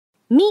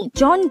Meet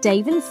John,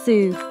 Dave and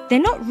Sue. They're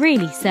not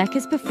really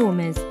circus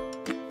performers.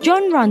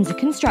 John runs a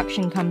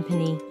construction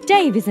company.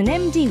 Dave is an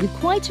MD with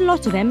quite a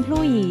lot of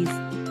employees.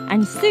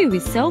 And Sue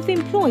is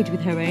self-employed with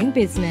her own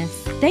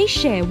business. They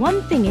share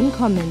one thing in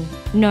common.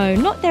 No,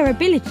 not their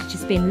ability to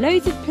spin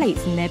loads of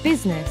plates in their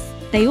business.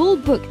 They all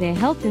book their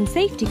health and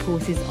safety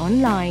courses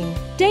online.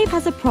 Dave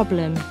has a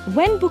problem.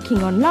 When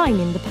booking online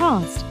in the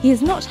past, he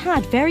has not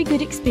had very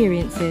good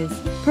experiences.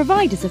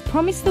 Providers have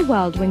promised the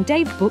world when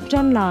Dave booked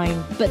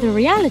online, but the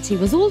reality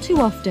was all too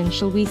often,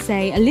 shall we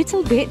say, a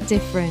little bit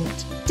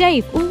different.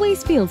 Dave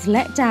always feels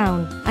let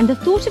down, and the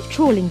thought of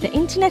trawling the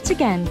internet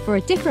again for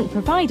a different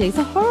provider is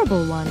a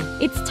horrible one.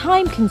 It's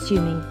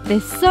time-consuming.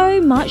 There's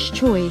so much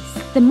choice.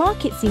 The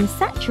market seems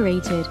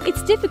saturated.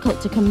 It's difficult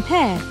to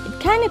compare. It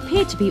can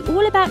appear to be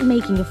all about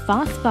making a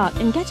fast buck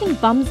and getting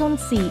bums on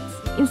seats,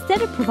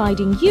 instead of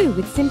providing you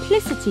with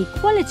simplicity,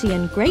 quality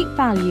and great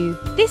value.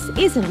 This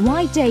isn't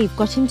why Dave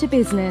got into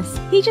business.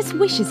 He just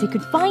wishes he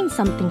could find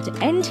something to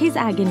end his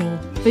agony.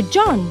 For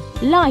John,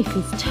 life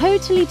is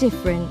totally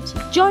different.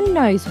 John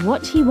knows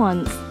what he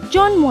wants.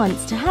 John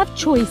wants to have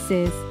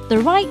choices, the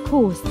right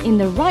course in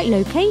the right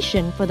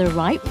location for the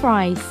right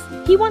price.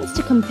 He wants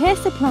to compare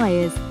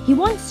suppliers. He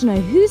wants to know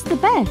who's the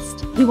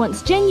best. He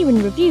wants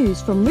genuine reviews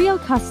from real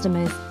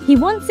customers. He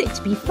wants it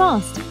to be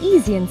fast,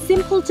 easy and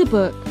simple to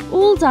book,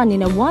 all done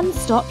in a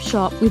one-stop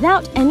shop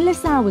without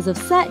endless hours of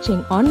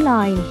searching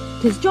online.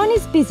 Because John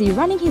is busy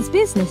running his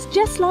business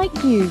just like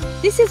you.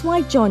 This is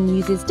why John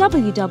uses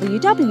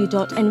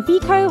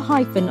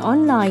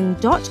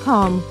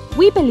www.envico-online.com.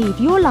 We believe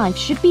your life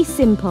should be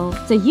simple,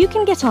 so you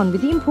can get on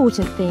with the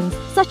important things,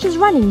 such as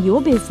running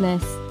your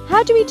business.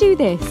 How do we do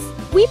this?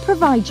 We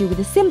provide you with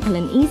a simple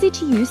and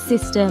easy-to-use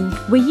system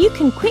where you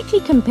can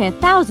quickly compare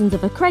thousands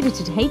of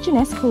accredited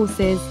H&S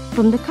courses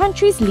from the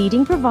country's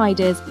leading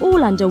providers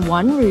all under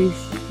one roof.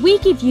 We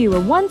give you a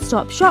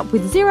one-stop shop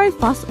with zero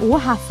fuss or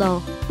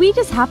hassle. We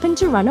just happen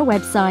to run a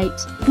website.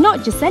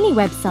 Not just any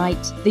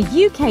website, the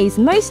UK's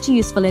most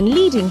useful and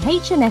leading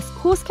H&S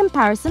course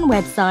comparison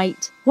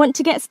website. Want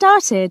to get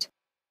started?